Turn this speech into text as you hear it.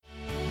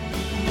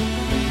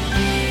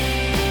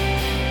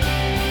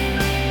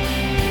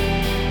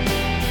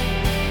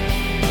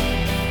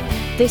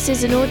This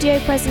is an audio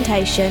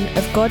presentation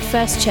of God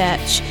First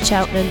Church,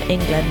 Cheltenham,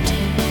 England.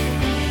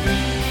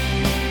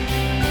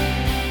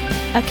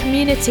 A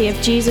community of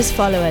Jesus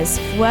followers,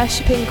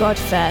 worshipping God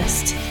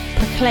first,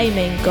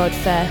 proclaiming God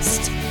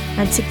first,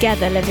 and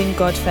together living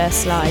God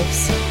first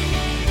lives.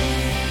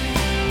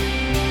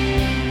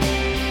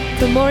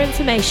 For more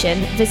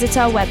information, visit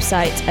our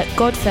website at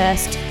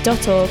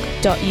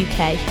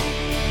godfirst.org.uk.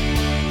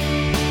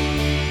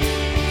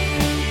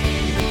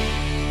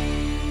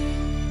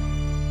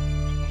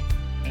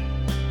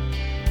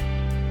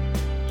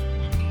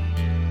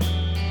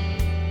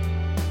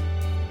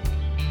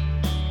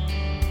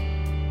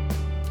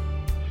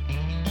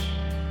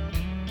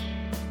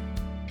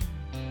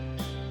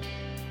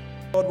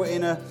 We're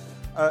in a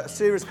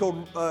series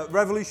called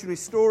Revolutionary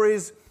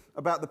Stories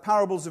about the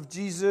parables of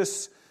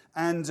Jesus.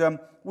 And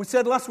we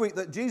said last week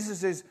that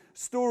Jesus'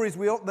 stories,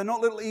 they're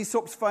not little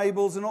Aesop's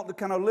fables, they're not the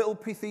kind of little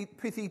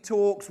pithy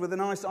talks with a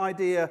nice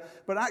idea,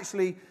 but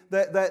actually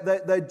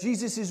they're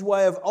Jesus'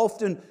 way of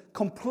often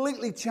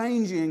completely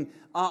changing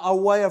our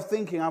way of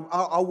thinking,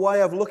 our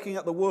way of looking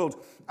at the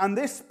world. And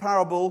this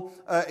parable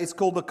is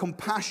called the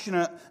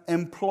compassionate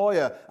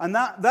employer. And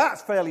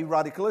that's fairly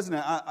radical, isn't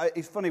it?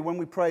 It's funny, when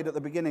we prayed at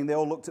the beginning, they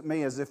all looked at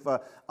me as if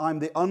I'm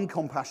the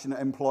uncompassionate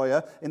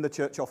employer in the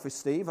church office,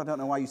 Steve. I don't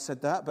know why you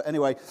said that, but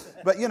anyway.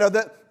 But,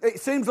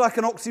 it seems like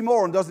an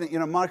oxymoron, doesn't it?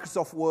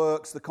 Microsoft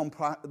Works, the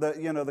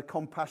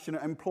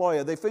compassionate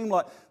employer. They seem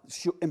like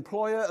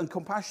employer and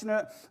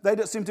compassionate. They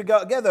don't seem to go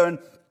together.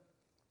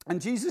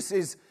 And Jesus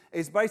is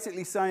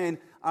basically saying,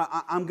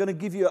 I'm going to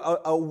give you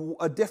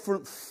a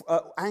different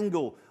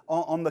angle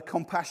on the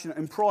compassionate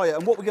employer.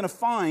 And what we're going to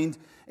find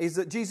is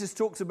that Jesus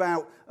talks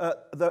about,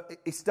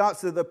 he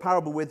starts the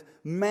parable with,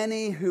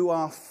 many who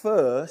are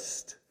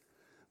first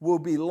will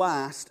be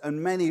last,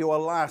 and many who are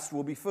last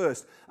will be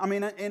first. I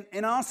mean,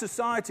 in our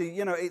society,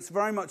 it's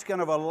very much kind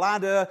of a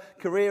ladder.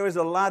 Career is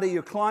a ladder.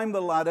 You climb the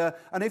ladder,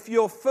 and if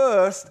you're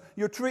first,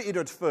 you're treated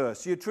as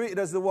first. You're treated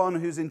as the one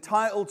who's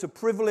entitled to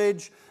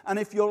privilege. And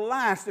if you're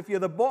last, if you're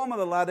the bottom of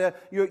the ladder,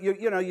 you're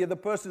the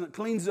person that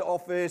cleans the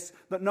office,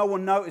 that no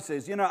one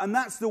notices. And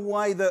that's the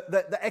way that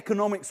the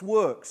economics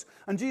works.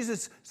 And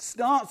Jesus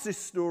starts this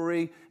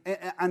story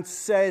and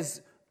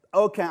says,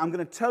 okay, I'm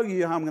going to tell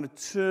you how I'm going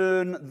to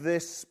turn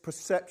this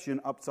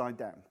perception upside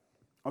down.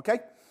 Okay?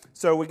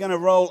 So we're going to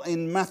roll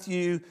in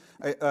Matthew,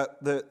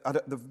 the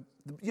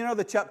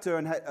chapter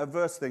and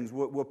verse things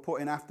were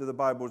put in after the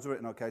Bible was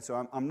written. Okay,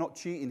 so I'm not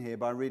cheating here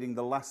by reading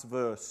the last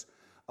verse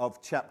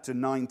of chapter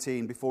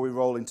 19 before we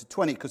roll into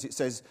 20, because it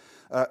says,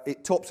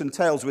 it tops and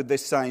tails with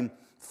this same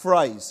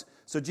phrase.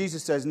 So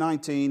Jesus says,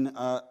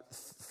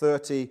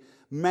 19:30,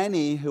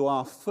 many who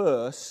are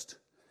first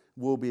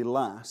will be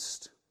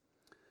last,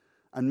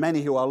 and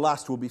many who are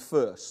last will be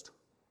first.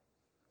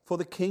 For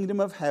the kingdom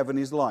of heaven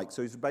is like.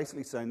 So he's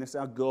basically saying this is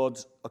how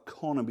God's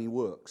economy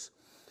works.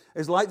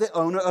 It's like the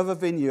owner of a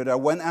vineyard who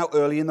went out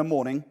early in the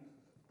morning,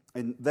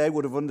 and they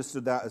would have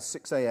understood that as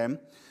 6 a.m.,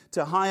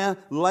 to hire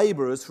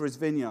laborers for his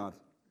vineyard.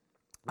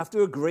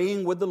 After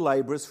agreeing with the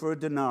laborers for a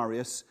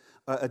denarius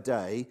a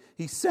day,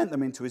 he sent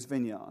them into his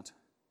vineyard.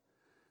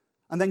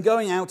 And then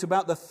going out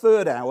about the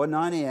third hour,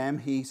 9 a.m.,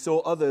 he saw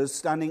others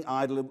standing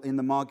idle in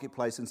the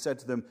marketplace and said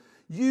to them,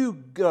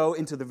 you go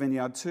into the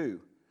vineyard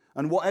too,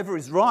 and whatever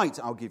is right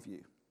I'll give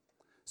you.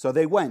 So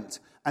they went,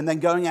 and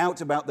then going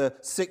out about the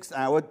 6th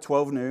hour,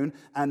 12 noon,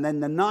 and then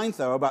the 9th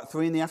hour, about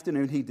 3 in the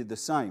afternoon, he did the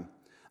same.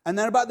 And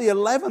then about the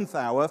 11th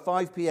hour,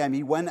 5 p.m.,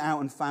 he went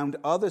out and found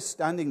others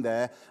standing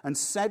there and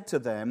said to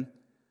them,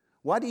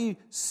 why do you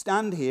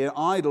stand here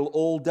idle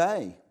all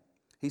day?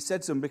 They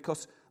said to him,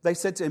 because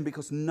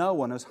no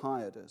one has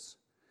hired us.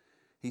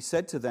 He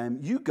said to them,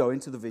 you go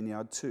into the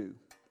vineyard too.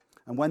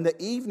 And when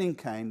the evening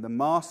came, the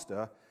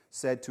master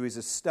said to his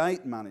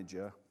estate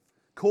manager,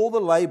 call the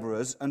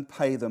laborers and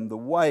pay them the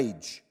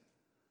wage.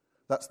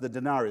 That's the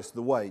denarius,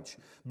 the wage,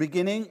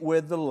 beginning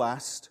with the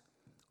last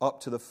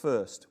up to the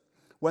first.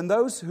 When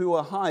those who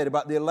were hired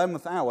about the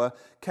 11th hour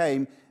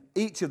came,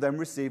 each of them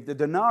received a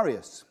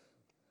denarius.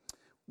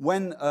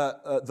 When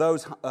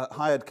those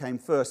hired came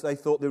first, they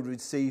thought they would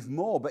receive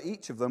more, but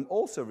each of them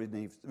also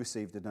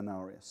received a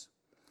denarius.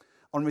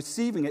 On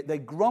receiving it, they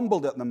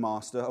grumbled at the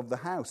master of the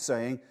house,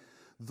 saying,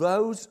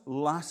 Those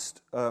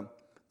last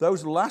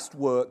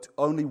worked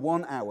only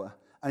 1 hour,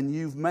 and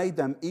you've made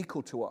them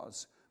equal to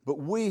us. But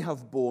we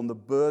have borne the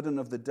burden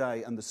of the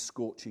day and the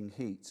scorching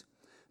heat.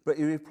 But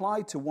he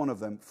replied to one of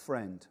them,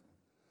 friend,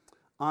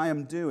 I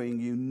am doing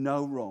you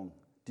no wrong.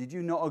 Did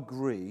you not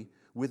agree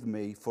with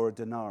me for a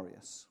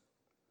denarius?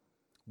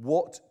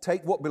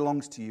 Take what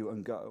belongs to you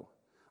and go.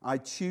 I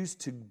choose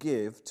to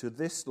give to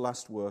this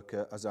last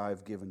worker as I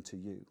have given to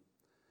you.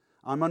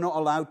 Am I not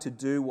allowed to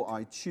do what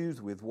I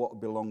choose with what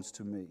belongs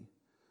to me?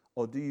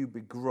 Or do you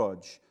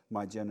begrudge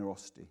my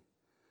generosity?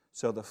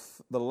 So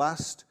the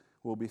last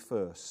will be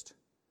first,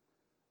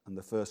 and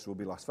the first will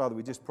be last. Father,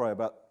 we just pray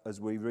about, as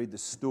we read the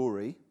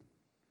story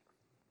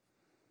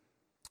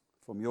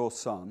from your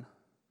Son,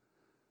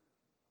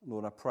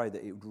 Lord, I pray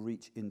that it would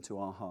reach into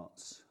our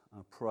hearts.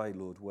 I pray,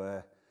 Lord,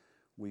 where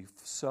we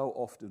so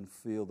often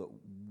feel that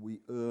we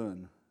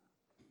earn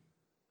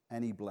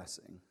any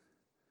blessing.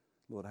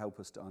 Lord, help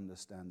us to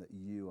understand that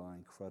you are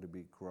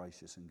incredibly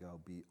gracious and go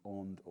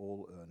beyond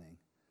all earning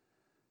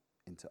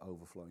into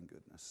overflowing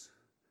goodness.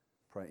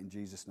 Pray in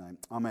Jesus' name.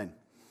 Amen.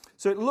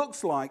 So it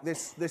looks like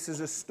this is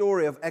a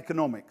story of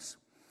economics.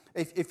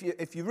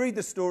 If you read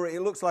the story,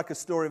 it looks like a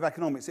story of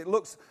economics. It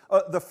looks,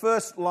 the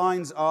first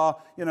lines are,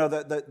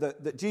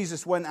 that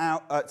Jesus went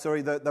out,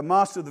 the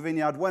master of the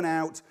vineyard went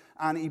out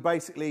and he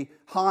basically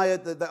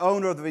hired, the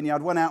owner of the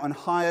vineyard went out and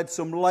hired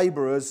some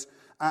laborers,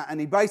 and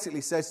he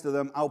basically says to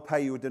them, I'll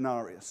pay you a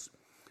denarius.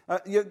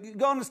 You've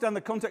got to understand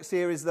the context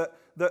here is that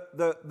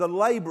the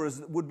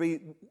laborers would be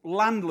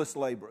landless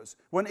laborers.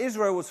 When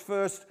Israel was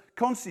first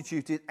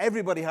constituted,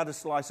 everybody had a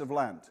slice of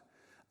land.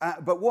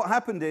 But what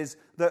happened is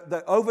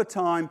that over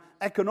time,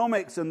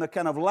 economics and the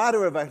kind of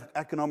ladder of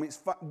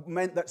economics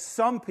meant that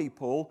some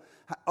people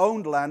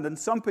owned land and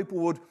some people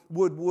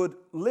would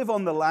live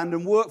on the land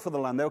and work for the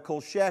land. They were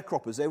called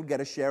sharecroppers. They would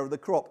get a share of the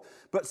crop.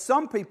 But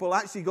some people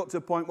actually got to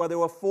a point where they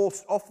were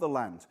forced off the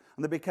land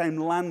and they became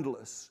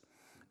landless.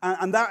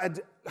 And that had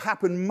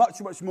happened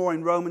much, much more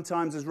in Roman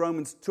times as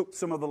Romans took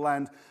some of the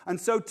land. And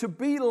so to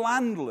be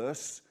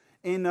landless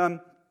in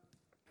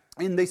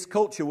this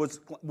culture was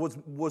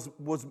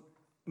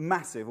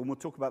massive, and we'll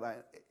talk about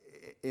that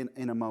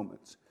in a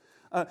moment.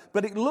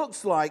 But it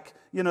looks like,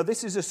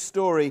 this is a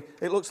story.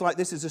 It looks like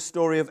this is a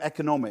story of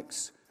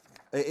economics.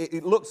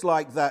 It looks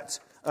like that.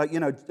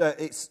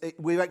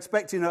 We're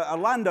expecting a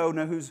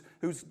landowner who's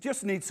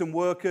just needs some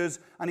workers,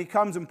 and he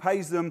comes and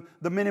pays them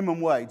the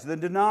minimum wage. The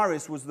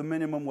denarius was the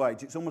minimum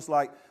wage. It's almost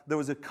like there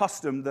was a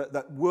custom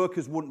that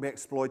workers wouldn't be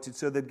exploited,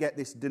 so they'd get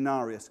this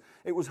denarius.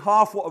 It was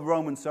half what a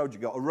Roman soldier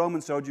got. A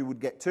Roman soldier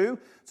would get 2,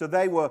 so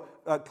they were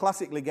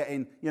classically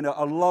getting,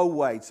 a low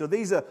wage. So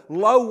these are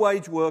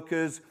low-wage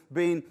workers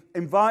being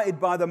invited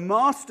by the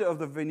master of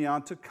the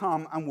vineyard to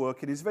come and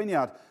work in his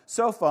vineyard.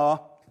 So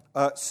far,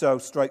 so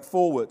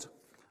straightforward.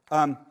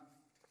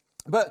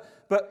 But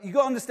you've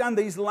got to understand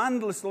these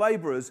landless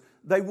labourers,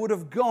 they would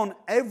have gone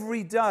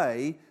every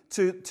day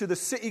to the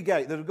city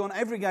gate. They would have gone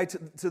every day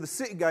to the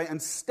city gate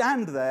and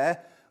stand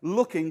there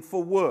looking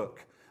for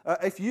work.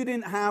 If you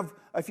didn't have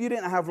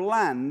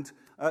land,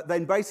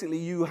 then basically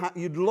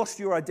you'd lost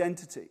your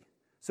identity.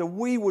 So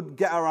we would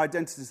get our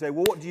identity and say,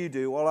 well, what do you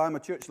do? Well, I'm a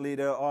church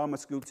leader, or I'm a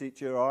school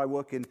teacher, or I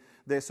work in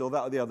this or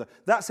that or the other.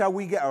 That's how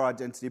we get our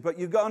identity. But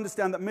you've got to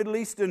understand that Middle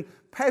Eastern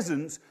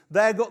peasants,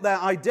 they got their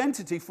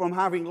identity from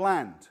having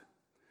land.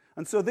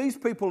 And so these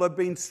people have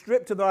been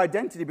stripped of their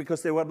identity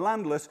because they were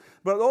landless,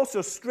 but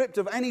also stripped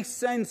of any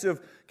sense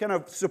of kind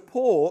of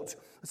support.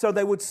 So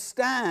they would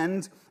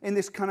stand in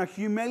this kind of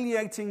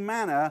humiliating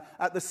manner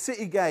at the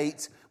city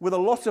gate with a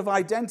loss of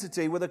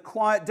identity, with a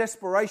quiet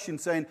desperation,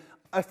 saying,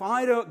 if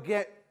I don't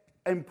get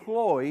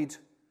employed,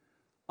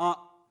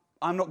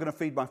 I'm not going to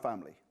feed my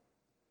family.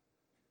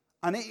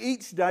 And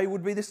each day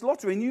would be this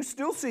lottery. And you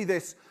still see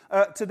this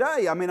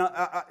today. I mean,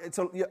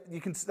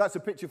 that's a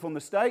picture from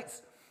the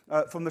States,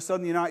 from the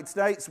southern United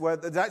States, where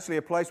there's actually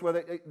a place where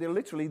they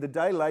literally the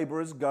day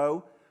laborers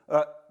go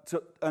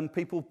and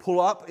people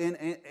pull up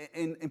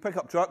in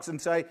pickup trucks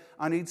and say,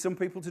 I need some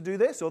people to do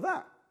this or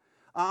that.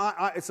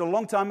 It's a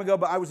long time ago,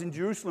 but I was in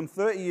Jerusalem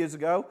 30 years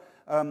ago,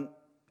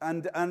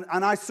 and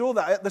I saw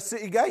that at the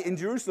city gate in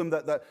Jerusalem,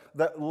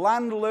 that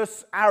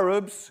landless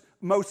Arabs,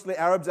 mostly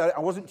Arabs, I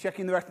wasn't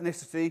checking their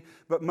ethnicity,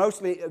 but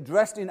mostly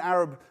dressed in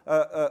Arab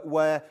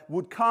wear,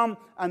 would come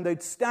and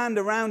they'd stand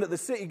around at the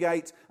city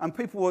gate, and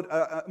people would,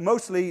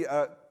 mostly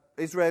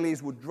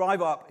Israelis, would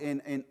drive up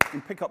in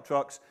pickup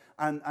trucks,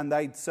 and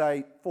they'd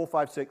say 4,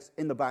 5, 6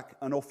 in the back,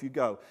 and off you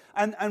go.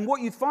 And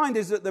what you'd find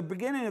is at the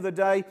beginning of the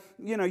day,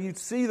 you'd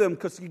see them,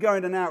 because you go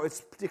in and out,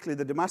 it's particularly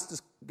the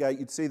Damascus gate,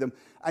 you'd see them,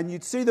 and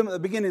you'd see them at the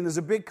beginning, there's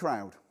a big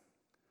crowd.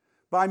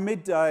 By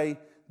midday,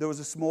 there was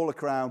a smaller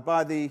crowd.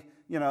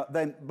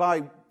 Then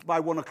by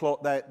 1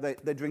 o'clock,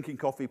 they're drinking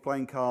coffee,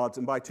 playing cards,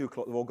 and by 2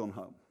 o'clock, they've all gone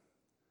home.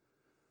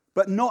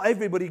 But not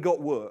everybody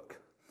got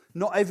work.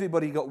 Not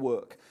everybody got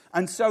work.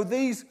 And so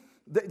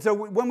so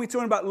when we're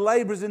talking about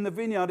labourers in the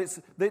vineyard,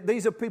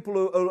 these are people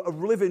who are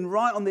living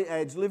right on the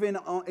edge, living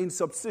in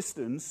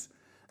subsistence,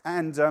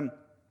 and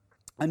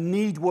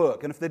need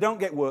work. And if they don't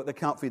get work, they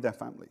can't feed their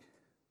family.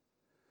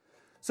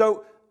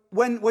 So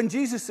when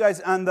Jesus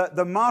says, and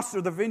the master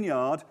of the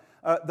vineyard,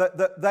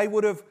 that they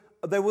would have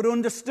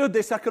understood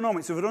this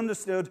economics. They would have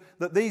understood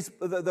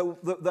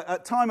that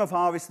at time of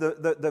harvest,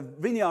 the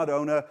vineyard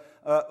owner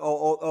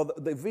or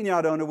the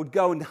vineyard owner would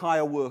go and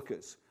hire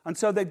workers. And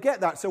so they'd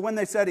get that. So when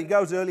they said he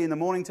goes early in the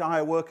morning to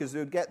hire workers, they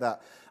would get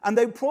that. And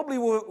they probably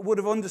would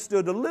have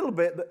understood a little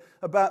bit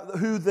about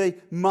who the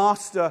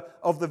master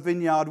of the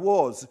vineyard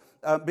was.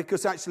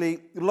 Because actually,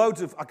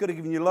 I could have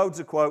given you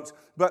loads of quotes,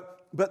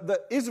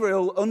 but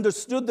Israel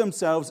understood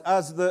themselves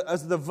as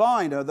the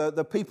vine, or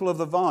the people of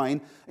the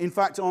vine. In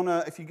fact,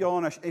 if you go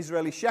on an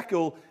Israeli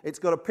shekel, it's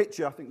got a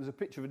picture. I think there's a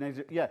picture of an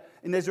Israeli. Yeah,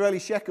 in the Israeli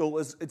shekel,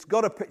 it's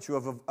got a picture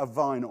of a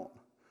vine on.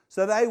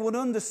 So they would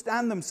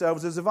understand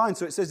themselves as a vine.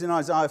 So it says in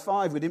Isaiah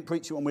 5, we didn't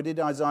preach it when we did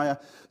Isaiah,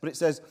 but it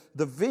says,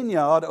 the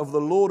vineyard of the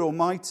Lord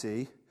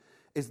Almighty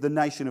is the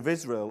nation of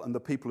Israel, and the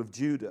people of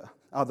Judah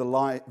are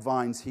the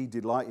vines he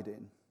delighted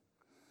in.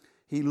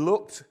 He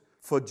looked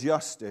for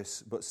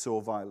justice, but saw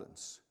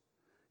violence.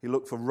 He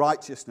looked for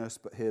righteousness,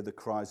 but heard the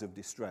cries of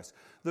distress.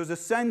 There's a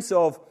sense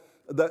of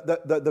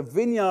the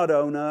vineyard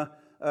owner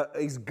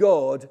is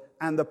God,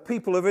 and the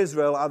people of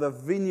Israel are the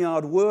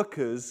vineyard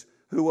workers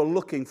who are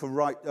looking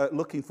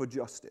for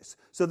justice.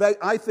 So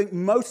I think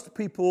most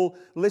people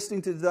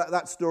listening to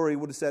that story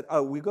would have said,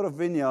 oh, we've got a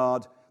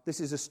vineyard.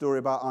 This is a story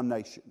about our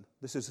nation.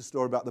 This is a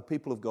story about the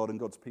people of God and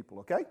God's people,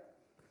 okay?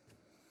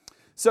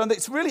 So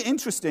it's really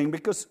interesting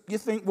because you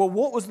think, well,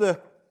 what was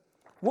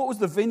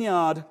the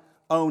vineyard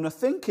owner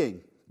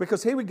thinking?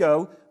 Because here we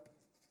go.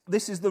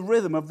 This is the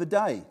rhythm of the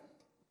day.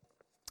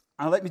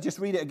 And let me just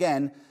read it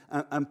again,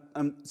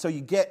 so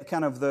you get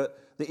kind of the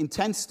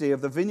intensity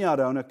of the vineyard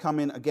owner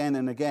coming again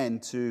and again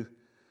to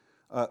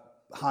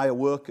hire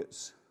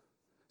workers.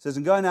 It says,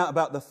 and going out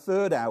about the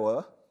third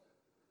hour,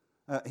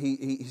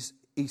 he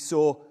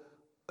saw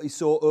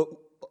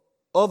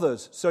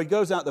others. So he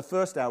goes out the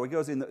first hour. He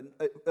goes in the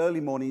early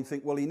morning. You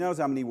think, well, he knows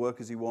how many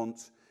workers he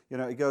wants. You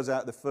know, he goes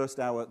out the first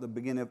hour at the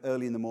beginning of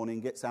early in the morning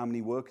and gets how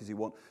many workers he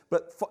wants.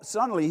 But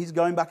suddenly he's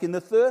going back in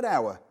the third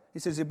hour. He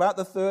says, about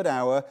the third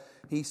hour,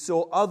 he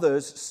saw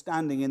others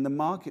standing in the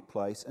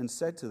marketplace and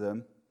said to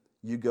them,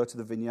 you go to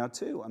the vineyard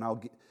too,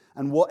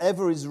 and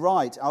whatever is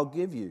right, I'll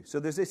give you. So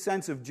there's this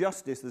sense of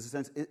justice. There's a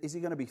sense, is he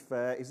going to be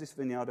fair? Is this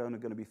vineyard owner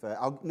going to be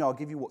fair? I'll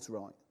give you what's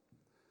right.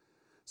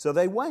 So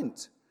they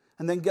went.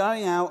 And then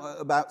going out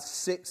about the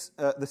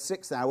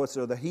 6th hour,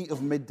 so the heat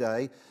of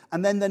midday,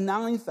 and then the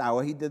 9th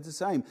hour, he did the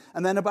same.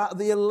 And then about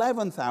the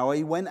 11th hour,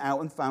 he went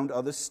out and found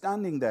others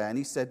standing there. And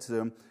he said to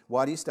them,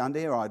 why do you stand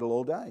here idle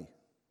all day?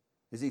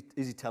 Is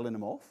he telling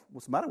them off?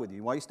 What's the matter with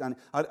you? Why are you standing?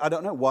 I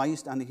don't know. Why are you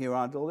standing here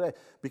idle all day?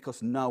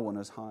 Because no one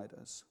has hired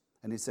us.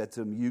 And he said to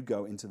them, you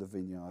go into the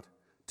vineyard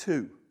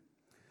too.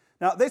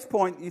 Now at this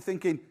point, you're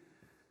thinking,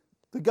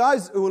 the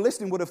guys who were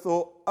listening would have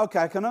thought, okay,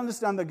 I can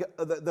understand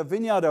the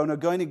vineyard owner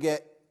going to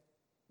get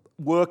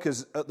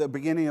workers at the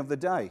beginning of the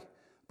day.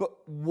 But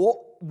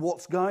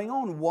what's going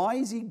on? Why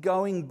is he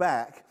going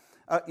back,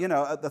 at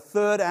the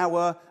 3rd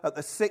hour, at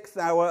the 6th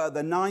hour, at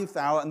the 9th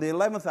hour, and the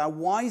 11th hour?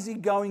 Why is he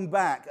going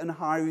back and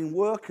hiring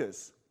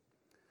workers?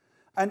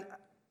 And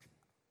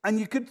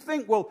you could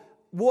think, well,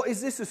 what is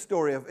this a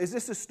story of? Is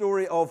this a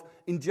story of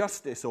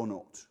injustice or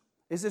not?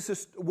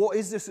 What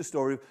is this a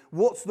story of?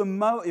 What's the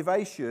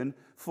motivation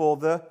for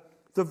the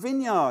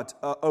vineyard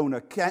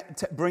owner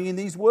bringing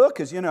these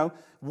workers?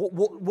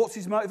 What's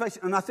his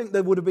motivation? And I think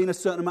there would have been a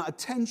certain amount of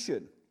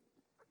tension.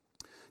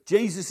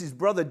 Jesus'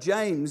 brother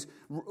James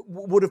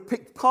would have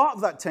picked part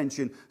of that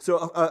tension.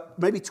 So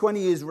maybe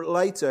 20 years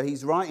later,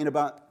 he's writing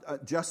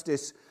about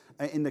justice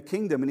in the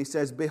kingdom, and he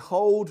says,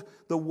 behold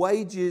the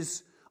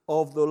wages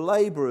of the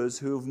laborers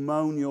who have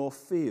mown your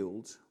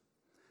field,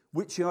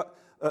 which you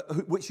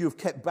have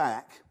kept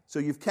back. So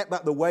you've kept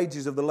back the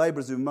wages of the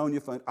laborers who have mown your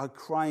field, are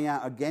crying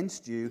out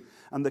against you,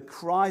 and the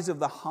cries of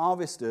the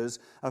harvesters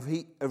have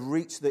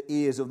reached the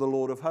ears of the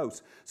Lord of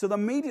hosts. So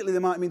immediately they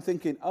might have been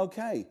thinking,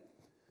 okay,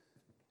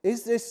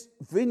 is this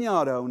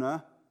vineyard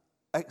owner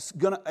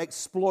going to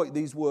exploit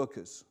these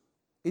workers?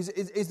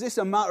 Is this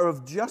a matter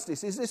of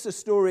justice? Is this a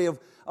story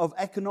of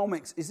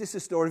economics? Is this a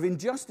story of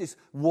injustice?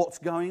 What's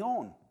going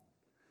on?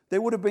 They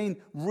would have been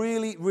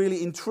really,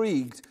 really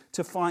intrigued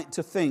to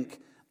think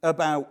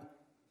about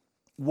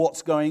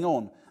what's going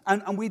on.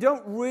 And we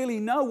don't really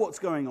know what's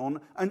going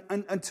on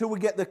until we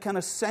get the kind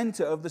of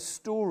center of the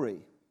story.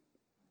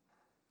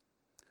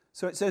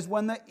 So it says,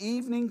 when the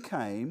evening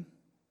came,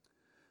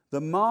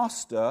 the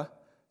master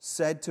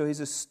said to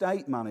his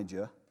estate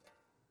manager,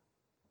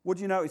 what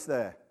do you notice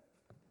there?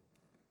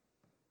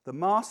 The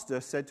master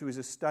said to his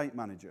estate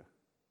manager.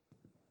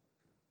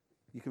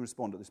 You can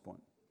respond at this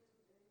point.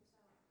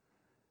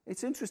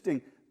 It's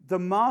interesting. The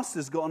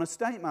master's got an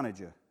estate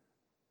manager.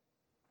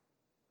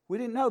 We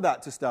didn't know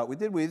that to start with,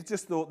 did we? We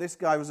just thought this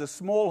guy was a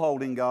small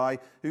holding guy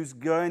who's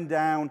going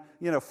down,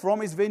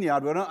 from his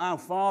vineyard. We don't know how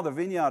far the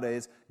vineyard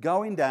is,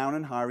 going down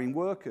and hiring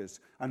workers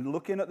and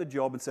looking at the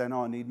job and saying,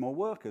 I need more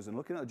workers, and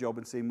looking at the job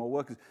and seeing more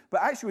workers.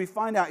 But actually we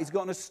find out he's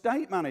got an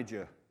estate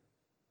manager.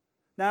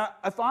 Now,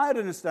 if I had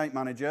an estate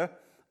manager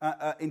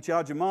in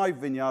charge of my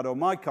vineyard or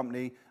my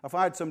company, if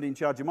I had somebody in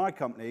charge of my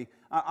company,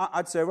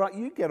 I'd say, right,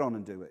 you get on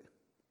and do it.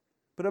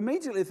 But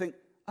immediately think,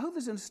 oh,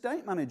 there's an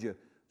estate manager.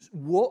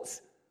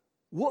 What's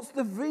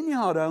the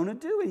vineyard owner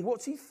doing?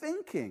 What's he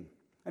thinking?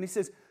 And he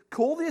says,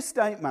 call the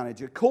estate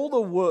manager, call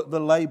the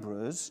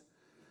laborers,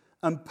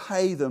 and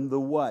pay them the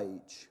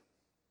wage.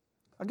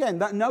 Again,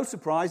 that no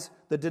surprise,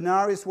 the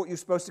denarius, what you're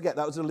supposed to get,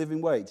 that was a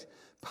living wage.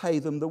 Pay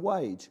them the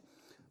wage.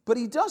 But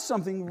he does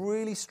something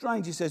really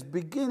strange. He says,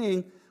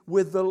 beginning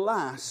with the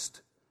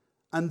last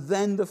and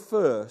then the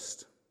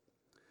first,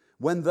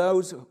 when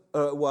those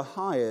were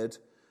hired,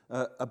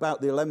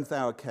 about the 11th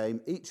hour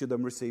came, each of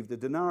them received a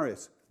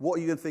denarius. What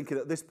are you thinking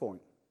at this point?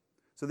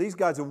 So these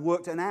guys have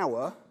worked an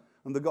hour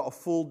and they've got a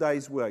full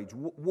day's wage.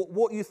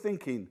 What are you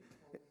thinking?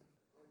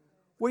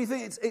 Well, you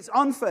think it's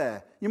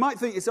unfair. You might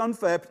think it's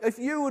unfair. If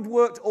you had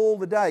worked all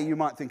the day, you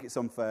might think it's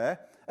unfair.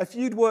 If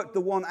you'd worked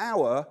the 1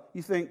 hour,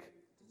 you think,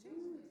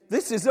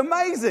 this is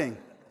amazing.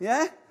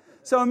 Yeah?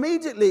 So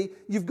immediately,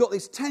 you've got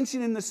this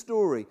tension in the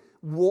story.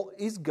 What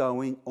is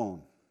going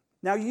on?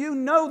 Now, you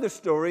know the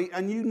story,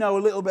 and you know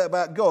a little bit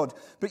about God,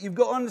 but you've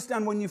got to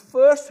understand, when you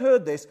first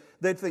heard this,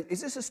 they'd think,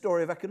 is this a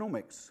story of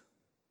economics?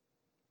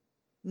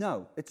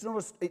 No, it's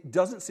not. It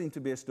doesn't seem to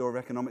be a story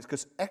of economics,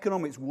 because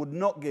economics would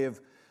not give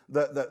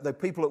the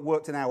people that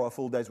worked an hour a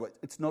full day's work.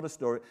 It's not a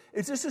story.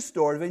 Is this a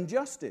story of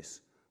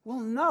injustice? Well,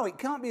 no, it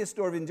can't be a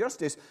story of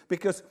injustice,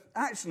 because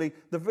actually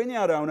the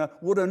vineyard owner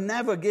would have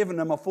never given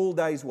them a full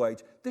day's wage.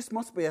 This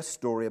must be a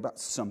story about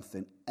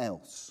something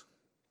else.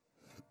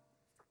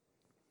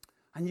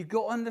 And you've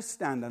got to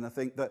understand, and I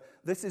think that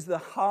this is the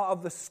heart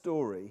of the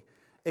story,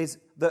 is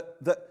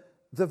that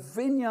the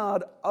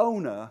vineyard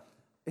owner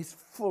is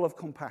full of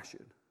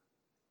compassion.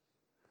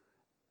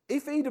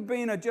 If he'd have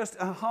been just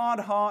a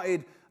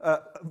hard-hearted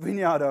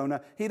vineyard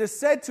owner, he'd have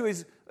said to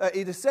his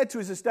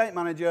estate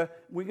manager,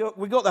 "We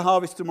got the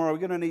harvest tomorrow. We're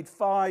going to need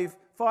five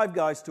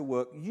guys to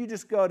work. You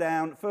just go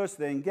down first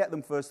thing, get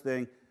them first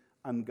thing,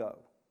 and go."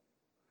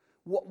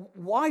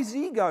 Why is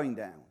he going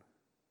down?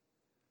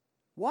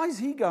 Why is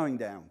he going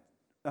down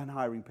and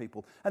hiring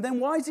people? And then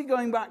why is he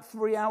going back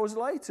 3 hours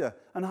later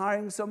and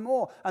hiring some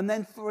more? And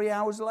then 3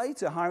 hours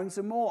later hiring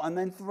some more? And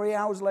then 3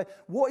 hours later?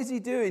 What is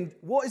he doing?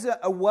 What is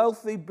a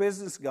wealthy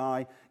business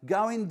guy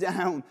going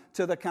down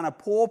to the kind of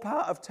poor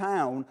part of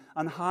town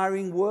and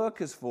hiring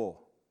workers for?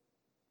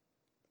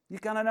 You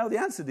kind of know the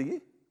answer, do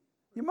you?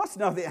 You must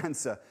know the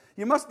answer.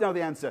 You must know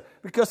the answer,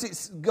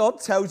 because God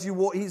tells you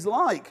what he's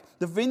like.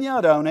 The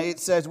vineyard owner, it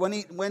says,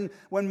 when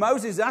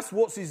Moses asks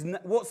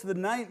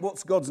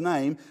what's God's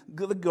name,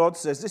 God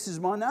says, "This is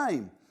my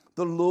name.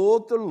 The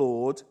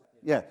Lord."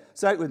 Yeah,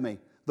 say it with me.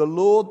 The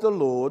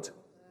Lord,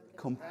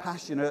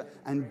 compassionate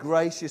and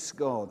gracious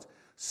God,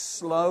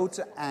 slow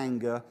to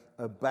anger,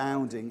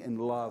 abounding in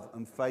love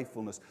and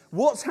faithfulness.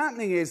 What's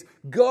happening is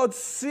God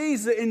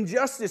sees the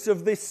injustice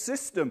of this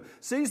system,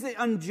 sees the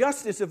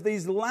injustice of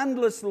these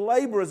landless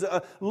laborers that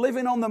are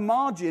living on the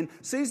margin,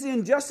 sees the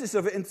injustice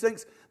of it and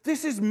thinks,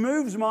 this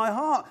moves my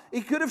heart.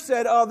 He could have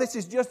said, "Oh, this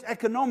is just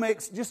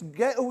economics, just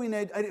get what we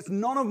need, and it's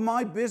none of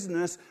my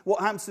business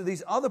what happens to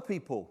these other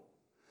people."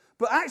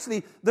 But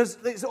actually,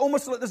 it's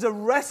almost like there's a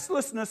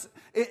restlessness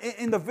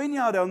in the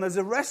vineyard owner. There's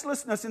a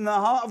restlessness in the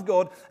heart of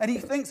God. And he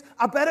thinks,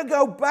 I better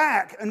go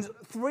back and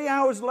 3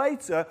 hours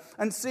later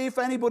and see if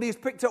anybody's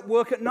picked up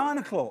work at 9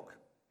 o'clock.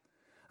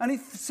 And he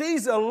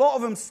sees a lot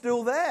of them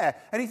still there.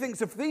 And he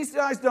thinks, if these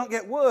guys don't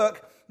get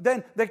work,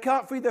 then they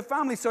can't feed their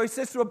family. So he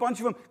says to a bunch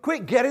of them,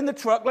 "Quick, get in the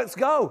truck, let's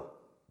go."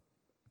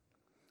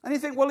 And you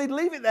think, well, he'd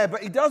leave it there,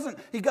 but he doesn't.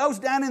 He goes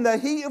down in the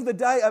heat of the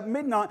day at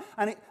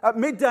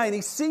midday, and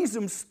he sees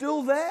them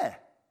still there.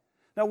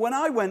 Now, when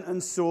I went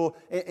and saw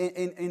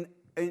in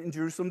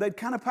Jerusalem, they'd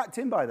kind of packed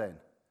in by then.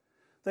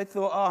 They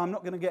thought, "Oh, I'm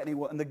not going to get any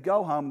work." And they'd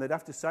go home, they'd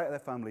have to say to their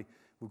family,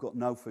 "We've got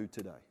no food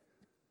today."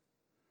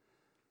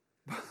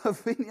 But the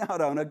vineyard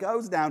owner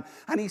goes down,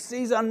 and he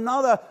sees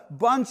another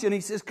bunch, and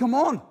he says, "Come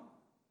on."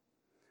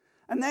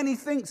 And then he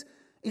thinks,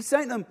 he's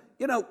saying to them,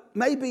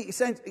 maybe he's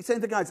saying to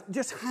the guys,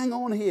 "Just hang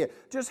on here.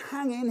 Just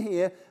hang in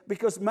here,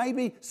 because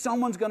maybe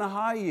someone's going to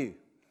hire you."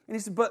 And he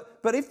said, but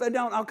if they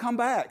don't, I'll come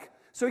back.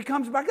 So he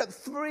comes back at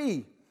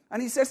 3,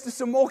 and he says to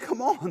some more,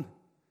 "Come on."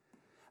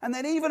 And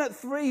then even at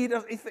 3,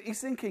 he's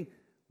thinking,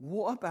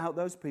 what about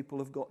those people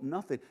who've got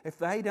nothing? If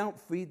they don't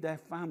feed their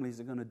families,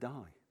 they're going to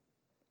die.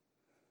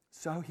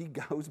 So he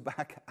goes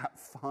back at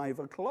 5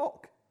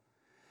 o'clock.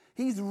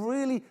 He's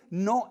really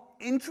not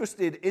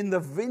interested in the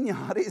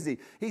vineyard, is he?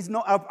 He's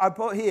not. I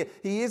put here.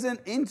 He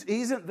isn't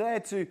there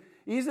at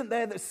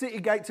the city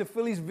gate to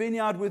fill his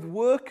vineyard with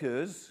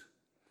workers,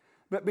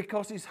 but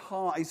because his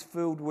heart is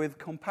filled with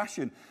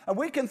compassion. And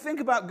we can think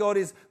about God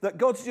is that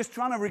God's just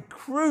trying to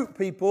recruit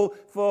people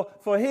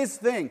for his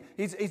thing.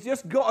 He's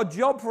just got a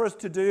job for us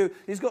to do.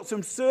 He's got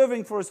some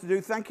serving for us to do.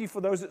 Thank you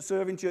for those that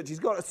serve in church. He's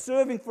got a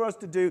serving for us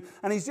to do,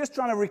 and he's just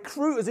trying to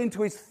recruit us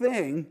into his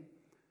thing.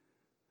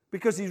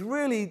 Because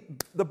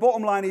the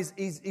bottom line is,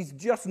 he's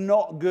just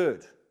not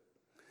good.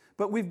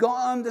 But we've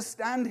got to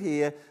understand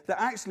here that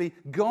actually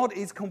God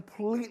is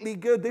completely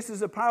good. This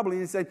is a parable,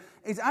 and he's saying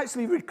he's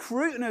actually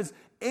recruiting us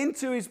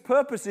into his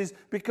purposes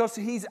because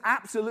he's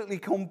absolutely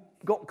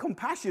got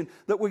compassion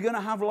that we're going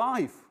to have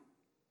life.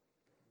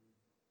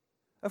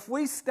 If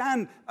we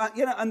stand,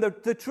 and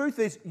the truth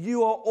is,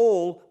 you are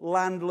all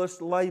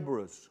landless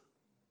laborers.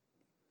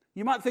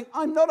 You might think,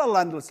 I'm not a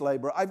landless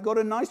laborer. I've got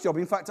a nice job.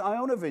 In fact, I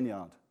own a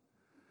vineyard.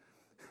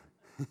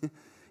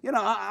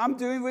 I'm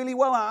doing really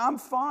well. I'm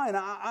fine.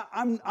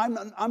 I'm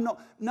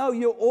not. No,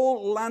 you're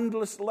all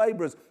landless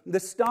laborers. The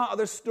start of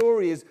the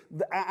story is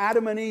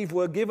Adam and Eve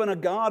were given a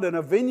garden,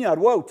 a vineyard,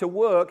 to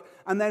work.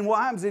 And then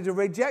what happens is they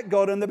reject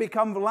God and they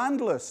become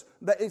landless.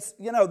 There's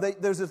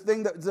a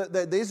thing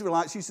that the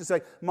Israelites used to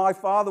say, "My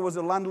father was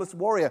a landless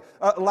warrior,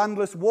 a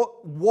landless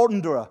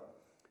wanderer."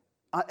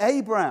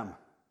 Abraham,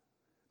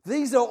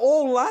 These are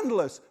all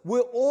landless. We're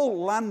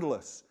all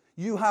landless.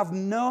 You have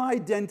no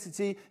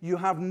identity. You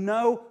have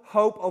no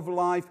hope of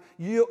life.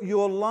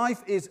 Your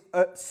life is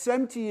at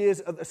 70 years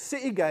at the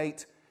city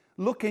gate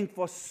looking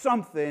for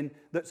something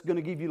that's going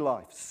to give you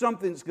life,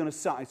 something that's going to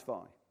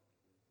satisfy.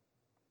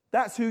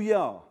 That's who you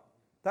are.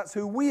 That's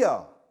who we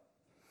are.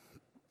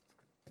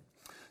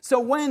 So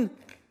when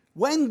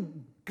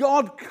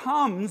God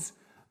comes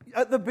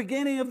at the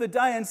beginning of the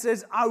day and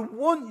says, I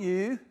want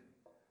you,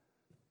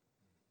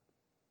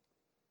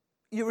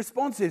 your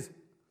response is,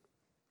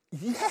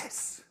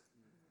 yes.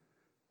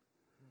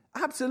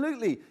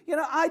 Absolutely. You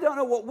know, I don't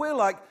know what we're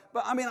like,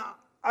 but I mean,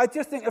 I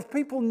just think if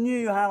people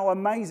knew how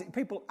amazing,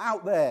 people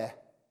out there,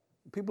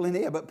 people in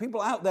here, but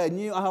people out there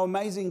knew how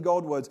amazing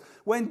God was.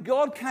 When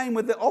God came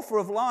with the offer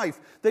of life,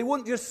 they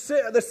wouldn't just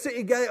sit at the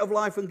city gate of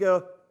life and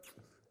go,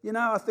 you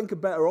know, I think a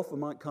better offer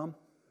might come.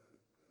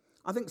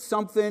 I think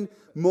something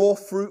more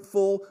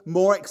fruitful,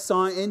 more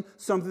exciting,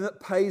 something that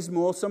pays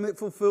more, something that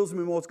fulfills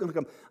me more is going to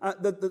come.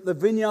 The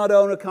vineyard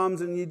owner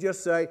comes and you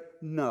just say,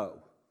 no,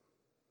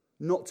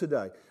 not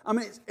today. I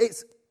mean,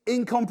 it's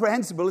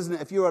incomprehensible, isn't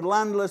it? If you're a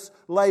landless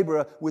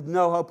laborer with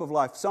no hope of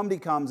life, somebody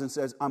comes and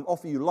says, I'm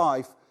offering you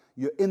life,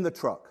 you're in the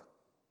truck.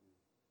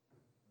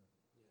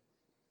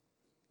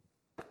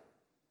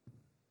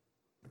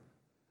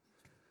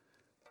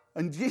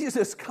 And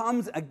Jesus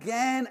comes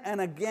again and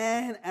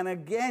again and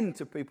again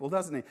to people,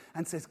 doesn't he?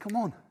 And says, come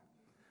on,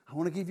 I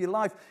want to give you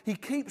life. He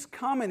keeps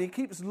coming, he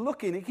keeps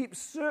looking, he keeps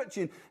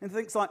searching, and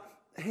thinks like,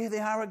 here they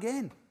are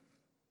again.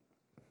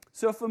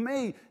 So for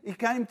me, he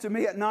came to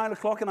me at 9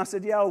 o'clock and I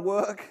said, yeah, I'll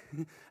work.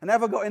 I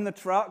never got in the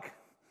truck.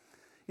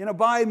 You know,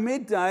 by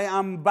midday,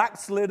 I'm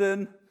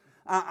backslidden.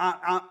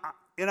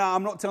 You know,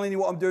 I'm not telling you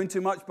what I'm doing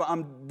too much, but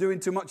I'm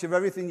doing too much of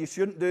everything you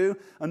shouldn't do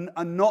and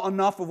not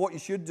enough of what you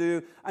should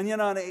do. And, you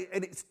know, and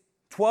it's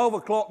 12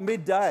 o'clock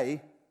midday,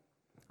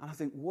 and I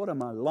think, what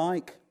am I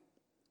like?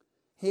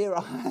 Here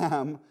I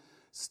am,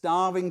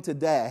 starving to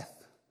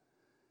death,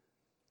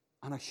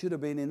 and I should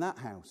have been in that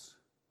house.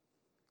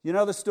 You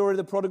know the story of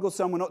the prodigal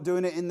son? We're not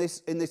doing it in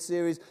this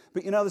series,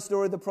 but you know the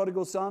story of the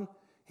prodigal son?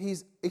 He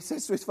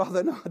says to his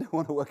father, no, I don't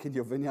want to work in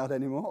your vineyard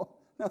anymore.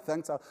 No,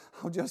 thanks,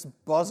 I'll just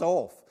buzz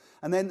off.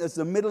 And then it's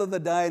the middle of the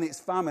day and it's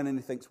famine, and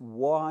he thinks,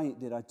 why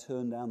did I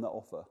turn down that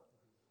offer?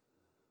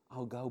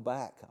 I'll go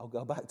back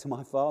to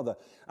my father.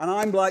 And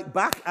I'm like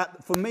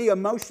for me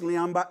emotionally,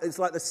 I'm back, it's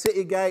like the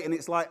city gate, and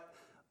it's like,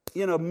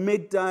 you know,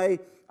 midday,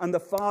 and the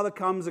father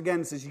comes again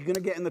and says, you're going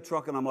to get in the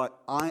truck, and I'm like,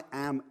 I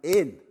am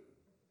in.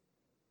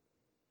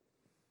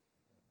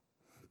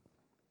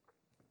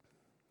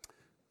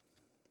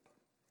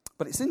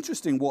 But it's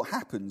interesting what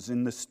happens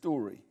in the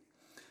story.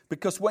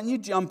 Because when you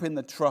jump in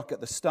the truck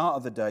at the start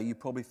of the day, you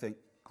probably think,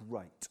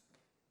 great.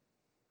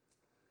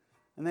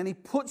 And then he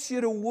puts you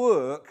to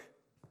work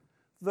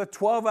the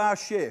 12-hour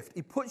shift.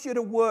 He puts you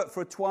to work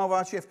for a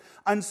 12-hour shift.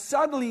 And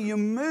suddenly you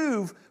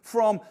move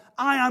from,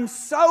 I am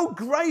so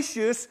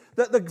gracious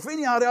that the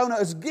vineyard owner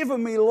has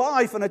given me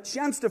life and a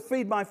chance to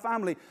feed my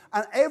family.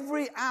 And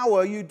every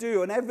hour you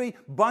do, and every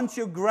bunch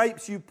of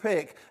grapes you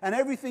pick, and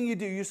everything you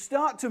do, you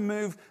start to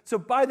move. So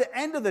by the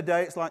end of the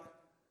day, it's like,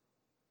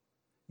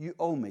 you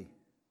owe me.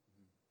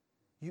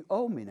 You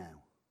owe me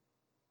now.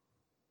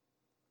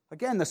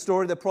 Again, the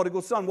story of the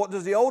prodigal son. What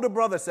does the older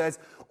brother say?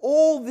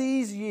 All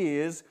these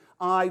years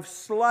I've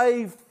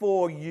slaved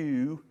for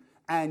you,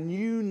 and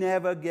you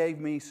never gave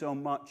me so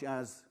much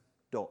as ...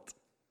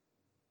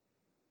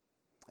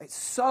 It's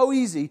so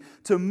easy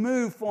to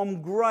move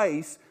from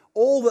grace.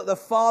 All that the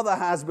father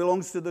has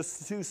belongs to the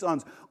two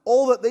sons.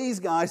 All that these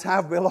guys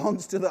have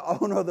belongs to the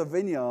owner of the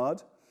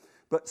vineyard.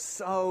 But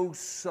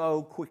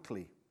so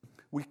quickly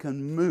we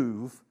can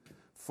move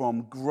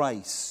from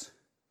grace,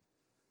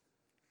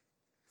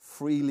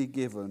 freely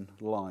given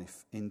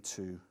life,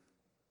 into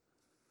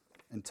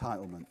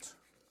entitlement.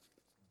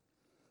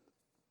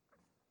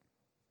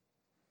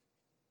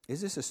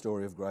 Is this a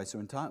story of grace or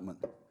entitlement?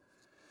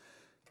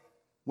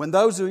 When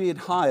those who he had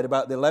hired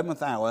about the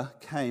 11th hour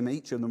came,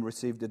 each of them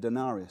received a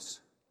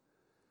denarius.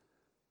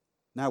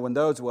 Now, when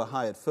those who were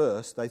hired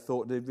first, they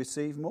thought they'd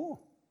receive more.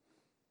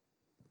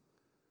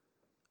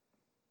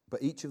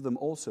 But each of them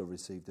also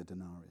received a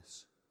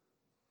denarius.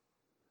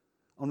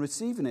 On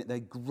receiving it,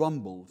 they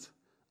grumbled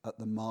at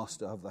the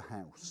master of the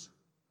house,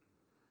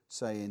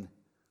 saying,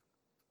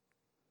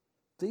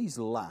 these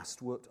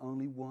last worked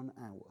only 1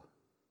 hour,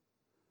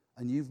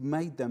 and you've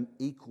made them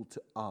equal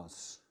to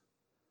us,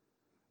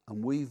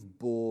 and we've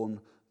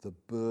borne the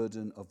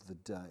burden of the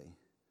day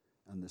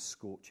and the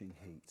scorching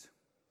heat.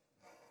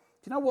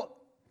 Do you know what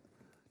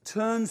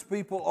turns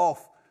people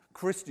off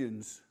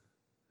Christians?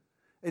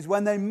 Is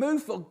when they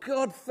move for,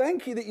 God,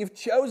 thank you that you've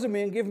chosen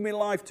me and given me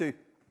life to.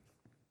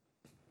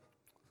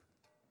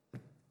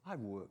 I've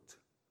worked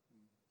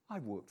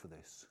for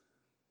this.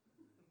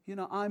 You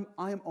know, I'm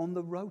on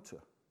the rota.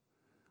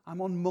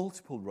 I'm on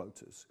multiple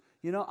rotas.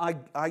 You know,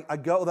 I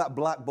go to that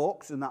black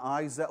box and that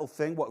Izettle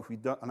thing. What if we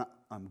don't? And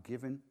I'm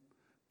giving,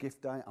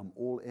 gift day. I'm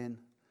all in.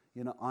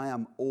 You know, I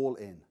am all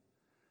in.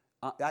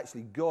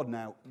 Actually,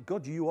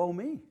 God, you owe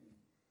me.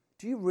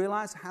 Do you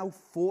realize how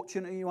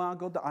fortunate you are,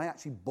 God, that I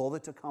actually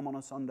bothered to come on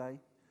a Sunday?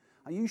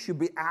 And you should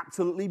be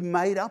absolutely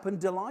made up and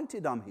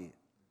delighted I'm here.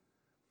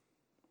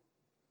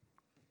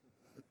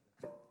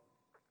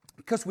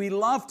 Because we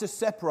love to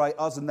separate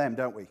us and them,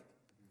 don't we?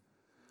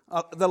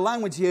 The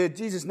language here,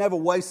 Jesus never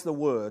wastes the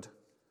word.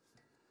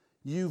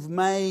 You've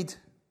made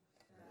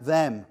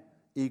them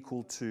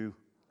equal to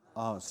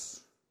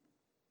us.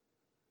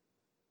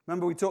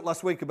 Remember we talked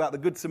last week about the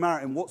Good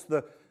Samaritan.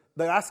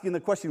 They're asking the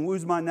question,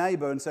 who's my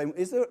neighbor? And saying,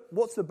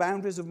 what's the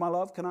boundaries of my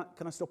love? Can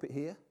I stop it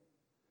here?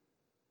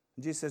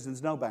 And Jesus says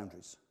there's no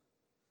boundaries.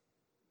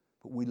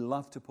 But we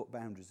love to put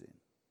boundaries in.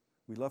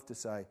 We love to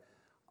say,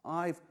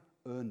 I've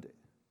earned it.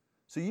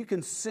 So you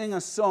can sing a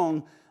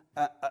song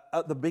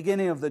at the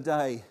beginning of the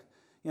day,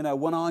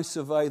 when I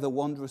survey the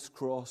wondrous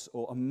cross,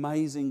 or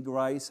Amazing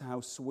Grace,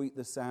 how sweet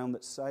the sound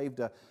that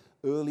saved a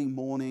early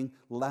morning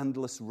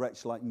landless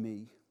wretch like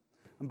me.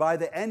 And by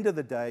the end of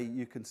the day,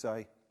 you can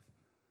say,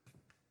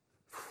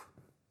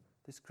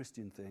 this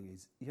Christian thing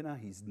is,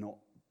 he's not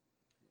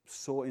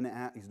sorting it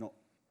out.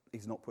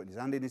 He's not putting his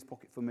hand in his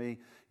pocket for me.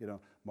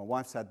 My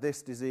wife's had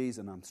this disease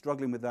and I'm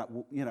struggling with that.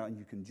 And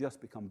you can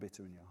just become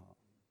bitter in your heart.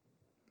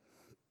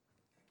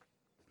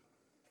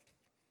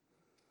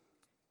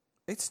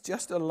 It's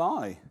just a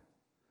lie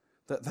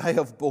that they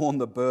have borne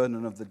the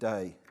burden of the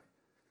day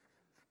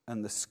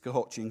and the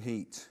scorching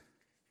heat.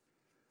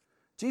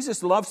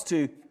 Jesus loves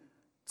to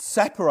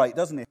separate,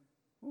 doesn't he?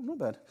 Oh, not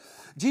bad.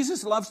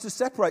 Jesus loves to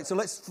separate. So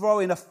let's throw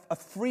in a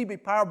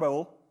freebie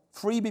parable,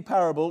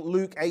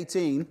 Luke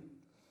 18.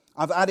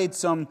 I've added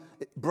some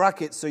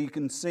brackets so you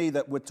can see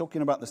that we're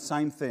talking about the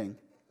same thing.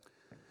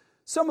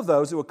 Some of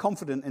those who are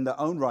confident in their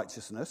own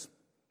righteousness,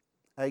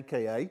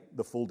 a.k.a.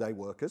 the full-day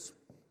workers,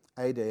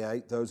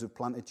 ADA, those who've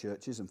planted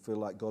churches and feel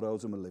like God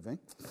owes them a living,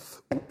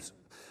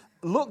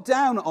 look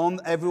down on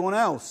everyone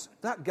else.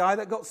 That guy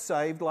that got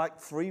saved like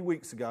 3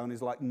 weeks ago and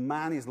is like,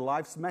 man, his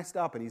life's messed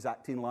up, and he's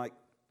acting like,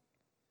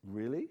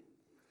 really?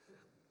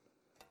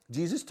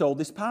 Jesus told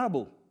this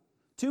parable.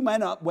 2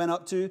 men went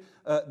up to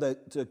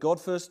the God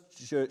First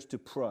Church to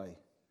pray.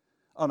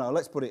 Oh no,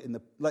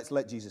 let's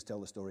let Jesus tell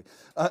the story.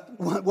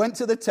 Went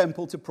to the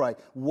temple to pray.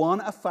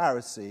 One a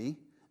Pharisee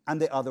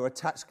and the other a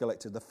tax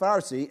collector. The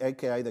Pharisee,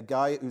 a.k.a. the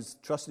guy who's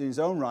trusted in his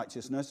own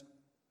righteousness,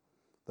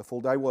 the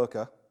full-day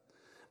worker,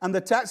 and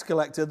the tax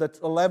collector, the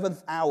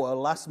 11th hour,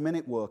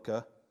 last-minute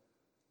worker.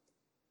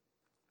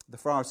 The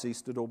Pharisee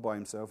stood all by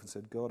himself and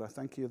said, God, I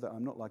thank you that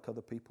I'm not like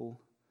other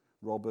people,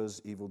 robbers,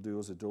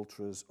 evildoers,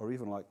 adulterers, or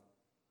even like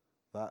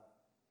that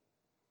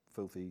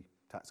filthy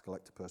tax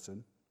collector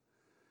person.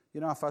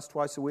 I fast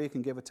twice a week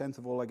and give 1/10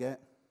 of all I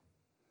get.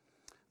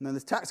 And then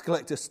the tax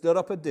collector stood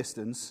up a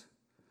distance.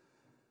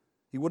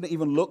 He wouldn't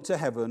even look to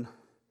heaven.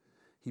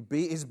 He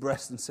beat his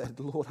breast and said,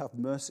 Lord, have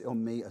mercy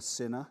on me, a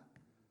sinner.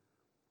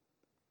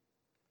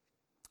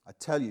 I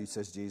tell you,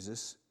 says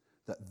Jesus,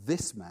 that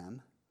this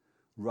man,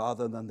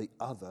 rather than the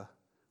other,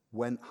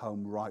 went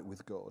home right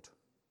with God.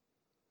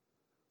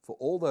 For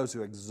all those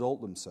who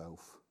exalt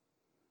themselves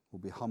will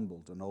be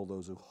humbled, and all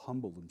those who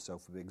humble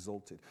themselves will be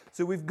exalted.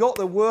 So we've got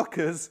the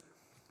workers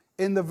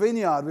in the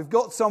vineyard. We've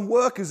got some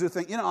workers who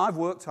think, I've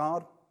worked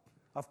hard.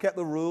 I've kept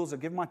the rules.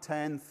 I've given my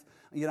 10th.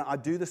 I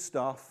do the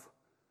stuff.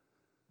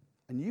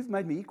 And you've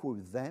made me equal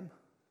with them.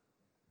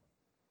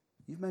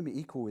 You've made me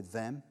equal with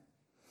them.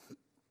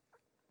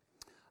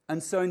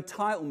 And so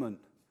entitlement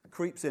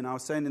creeps in. I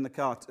was saying in the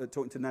car,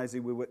 talking to Nazi,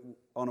 we were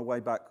on our way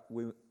back,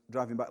 we were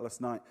driving back last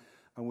night,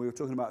 and we were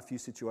talking about a few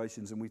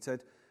situations, and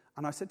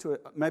I said to her,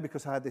 maybe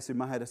because I had this in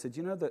my head, I said,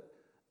 that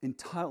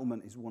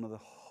entitlement is one of the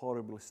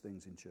horriblest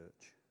things in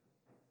church.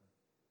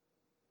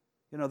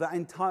 That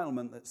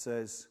entitlement that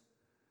says,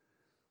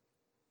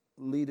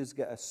 leaders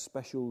get a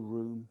special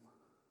room,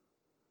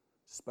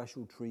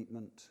 special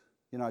treatment.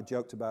 I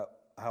joked about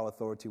how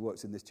authority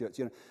works in this church.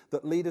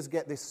 That leaders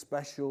get this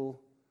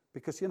special,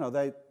 because,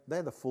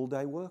 they're the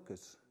full-day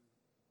workers.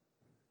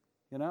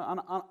 And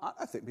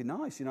I think it'd be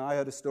nice. I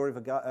heard a story of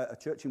a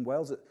church in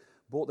Wales that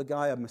bought the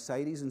guy a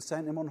Mercedes and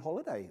sent him on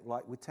holiday,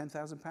 like with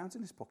 £10,000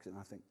 in his pocket. And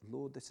I think,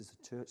 Lord, this is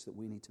a church that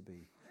we need to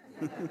be.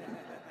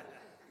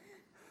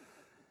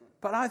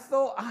 But I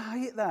thought, I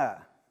hate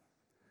that.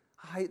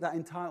 I hate that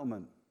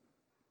entitlement.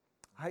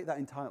 I hate that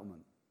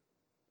entitlement.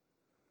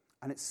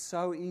 And it's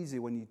so easy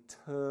when you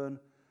turn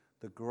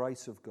the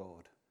grace of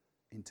God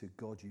into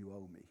God, you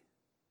owe me.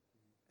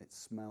 It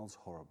smells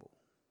horrible.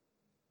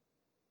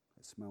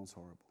 It smells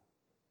horrible.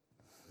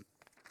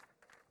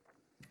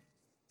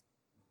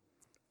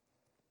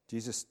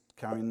 Jesus,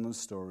 carrying the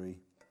story,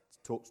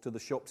 talks to the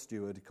shop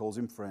steward. He calls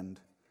him friend.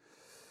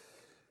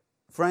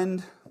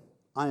 Friend,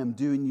 I am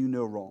doing you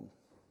no wrong.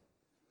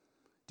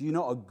 Did you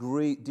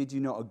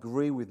not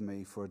agree with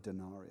me for a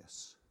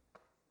denarius?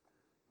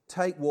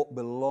 Take what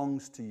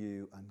belongs to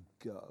you and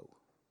go.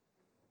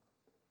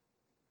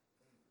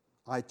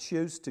 I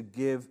choose to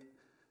give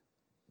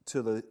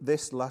to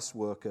this last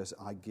worker as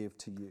I give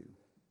to you.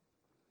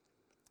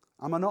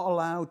 Am I not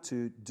allowed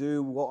to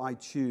do what I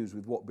choose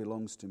with what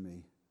belongs to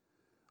me?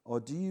 Or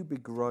do you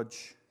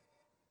begrudge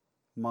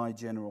my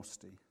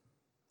generosity?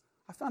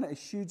 I found it a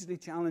hugely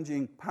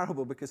challenging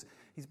parable because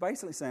he's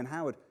basically saying,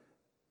 Howard,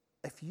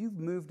 if you've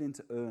moved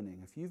into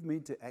earning, if you've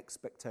moved to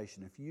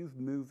expectation, if you've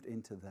moved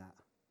into that,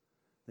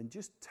 then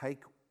just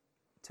take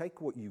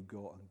what you've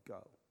got and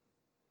go.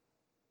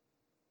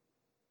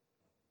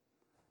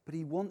 But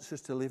he wants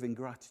us to live in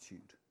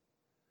gratitude.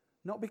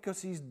 Not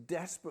because he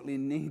desperately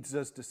needs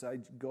us to say,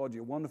 God,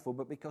 you're wonderful,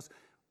 but because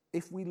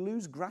if we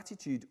lose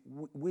gratitude,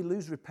 we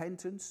lose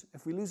repentance.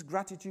 If we lose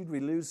gratitude, we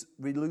lose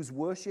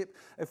worship.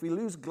 If we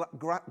lose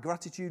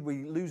gratitude,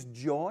 we lose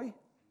joy.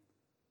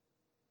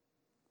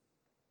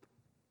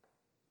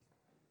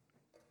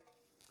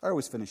 I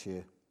always finish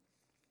here.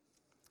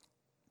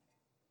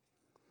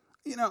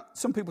 You know,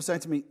 some people say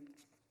to me,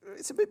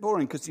 it's a bit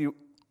boring because you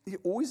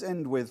always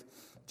end with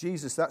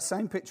Jesus, that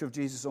same picture of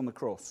Jesus on the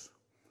cross.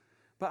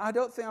 But I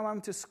don't think I'm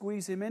having to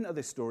squeeze him into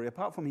this story,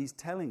 apart from he's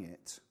telling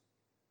it.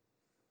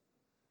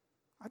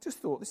 I just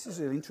thought, this is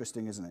really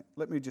interesting, isn't it?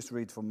 Let me just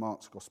read from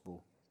Mark's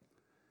Gospel.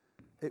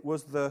 It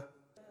was the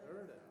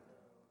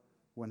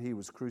when he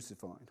was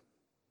crucified.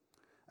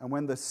 And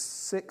when the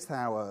 6th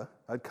hour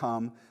had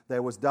come,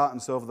 there was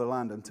darkness over the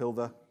land until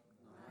the 9th hour.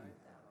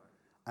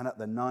 And at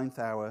the 9th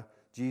hour,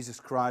 Jesus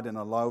cried in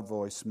a loud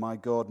voice, my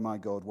God,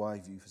 why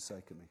have you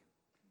forsaken me?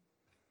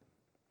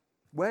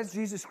 Where's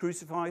Jesus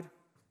crucified?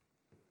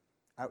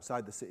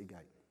 Outside the city gate.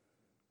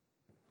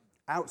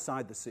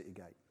 Outside the city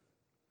gate.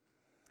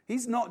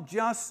 He's not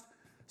just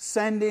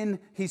sending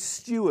his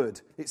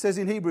steward. It says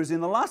in Hebrews, in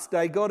the last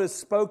day, God has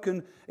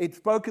spoken, it's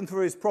spoken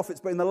through his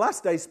prophets, but in the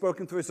last day, he's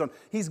spoken through his son.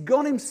 He's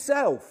gone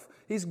himself.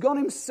 He's gone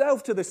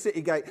himself to the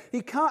city gate.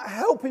 He can't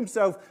help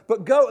himself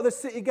but go to the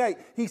city gate.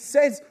 He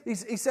says,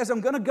 I'm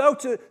going to go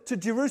to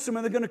Jerusalem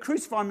and they're going to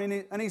crucify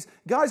me. And his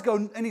guys go,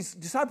 and his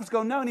disciples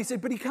go, no. And he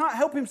said, but he can't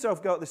help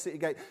himself go to the city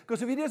gate.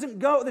 Because if he doesn't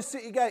go to the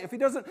city gate, if he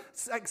doesn't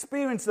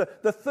experience the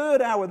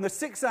 3rd hour and the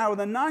 6th hour and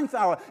the 9th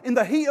hour in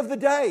the heat of the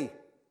day,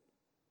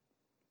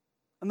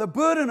 and the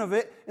burden of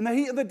it in the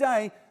heat of the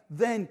day,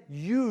 then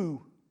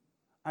you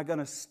are going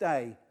to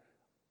stay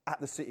at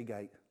the city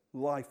gate,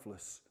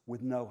 lifeless,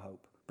 with no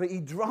hope. But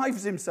he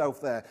drives himself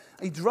there.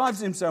 He drives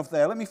himself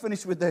there. Let me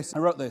finish with this. I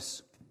wrote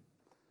this.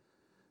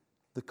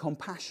 The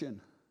compassion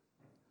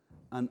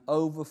and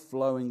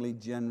overflowingly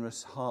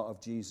generous heart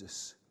of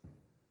Jesus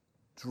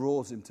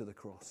draws him to the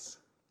cross.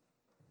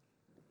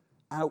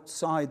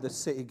 Outside the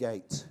city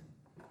gate,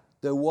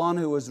 the one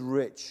who was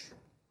rich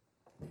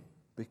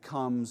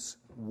becomes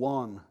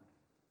one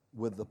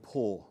with the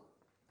poor,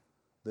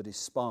 the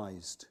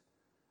despised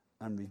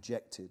and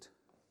rejected,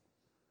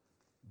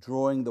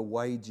 drawing the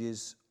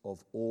wages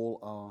of all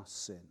our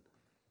sin,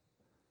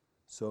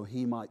 so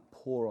he might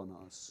pour on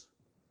us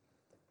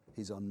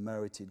his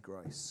unmerited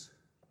grace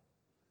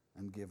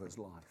and give us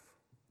life.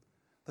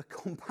 The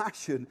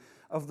compassion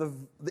of the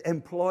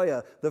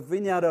employer, the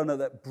vineyard owner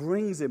that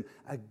brings him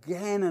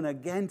again and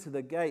again to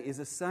the gate is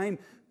the same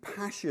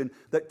passion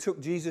that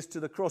took Jesus to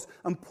the cross.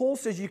 And Paul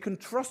says you can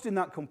trust in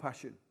that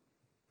compassion.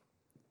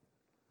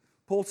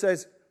 Paul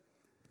says,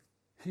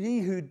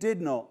 he who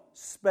did not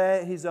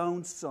spare his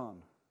own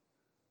son,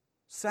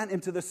 sent him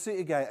to the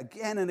city gate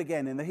again and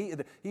again in the heat of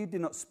the... He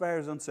did not spare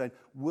his own son.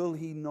 Will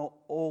he not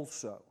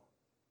also,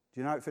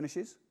 do you know how it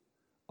finishes?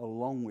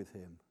 Along with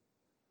him,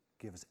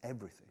 give us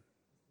everything.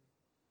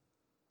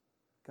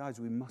 Guys,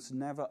 we must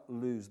never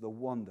lose the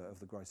wonder of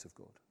the grace of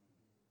God.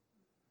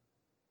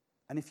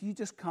 And if you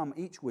just come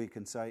each week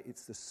and say,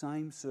 it's the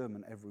same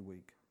sermon every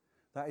week,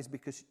 that is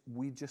because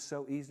we just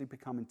so easily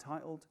become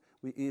entitled.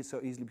 We so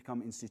easily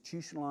become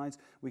institutionalized.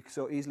 We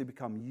so easily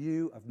become,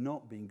 you have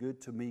not been good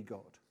to me,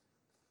 God.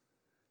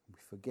 We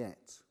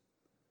forget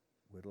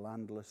we're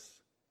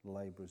landless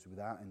laborers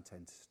without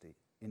identity,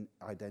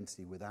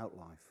 without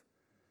life.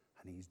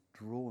 And he's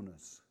drawn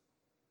us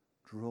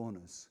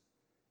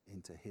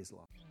into his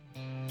life.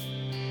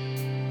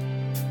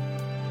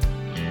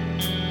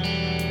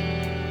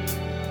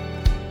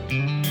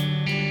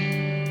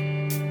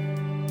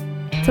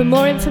 For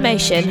more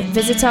information,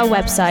 visit our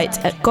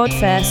website at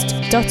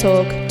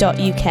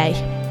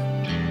godfirst.org.uk.